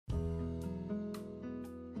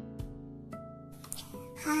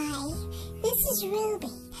Hi, this is Ruby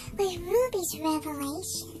with Ruby's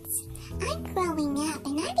Revelations. I'm growing up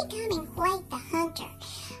and I'm becoming quite the hunter.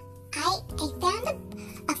 I found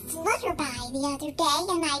a flutterby the other day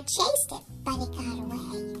and I chased it, but it got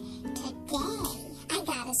away. Today, I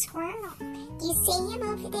got a squirrel. Do you see him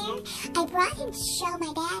over there? I brought him to show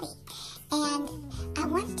my daddy. And I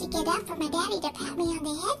wanted to get up for my daddy to pat me on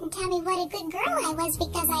the head and tell me what a good girl I was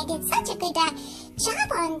because I did such a good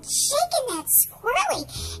job on shaking that squirrely.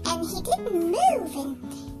 And he didn't move, and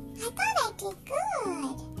I thought I did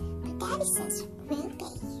good. But Daddy says,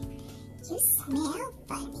 Ruby, you smell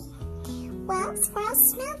funny. Well,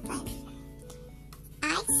 squirrels smell funny.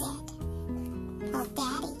 I said, well,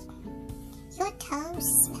 Daddy, your toes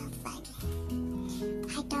smell funny.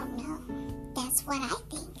 I don't know. That's what I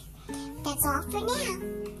think. That's all for now.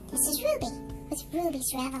 This is Ruby with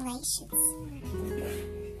Ruby's Revelations.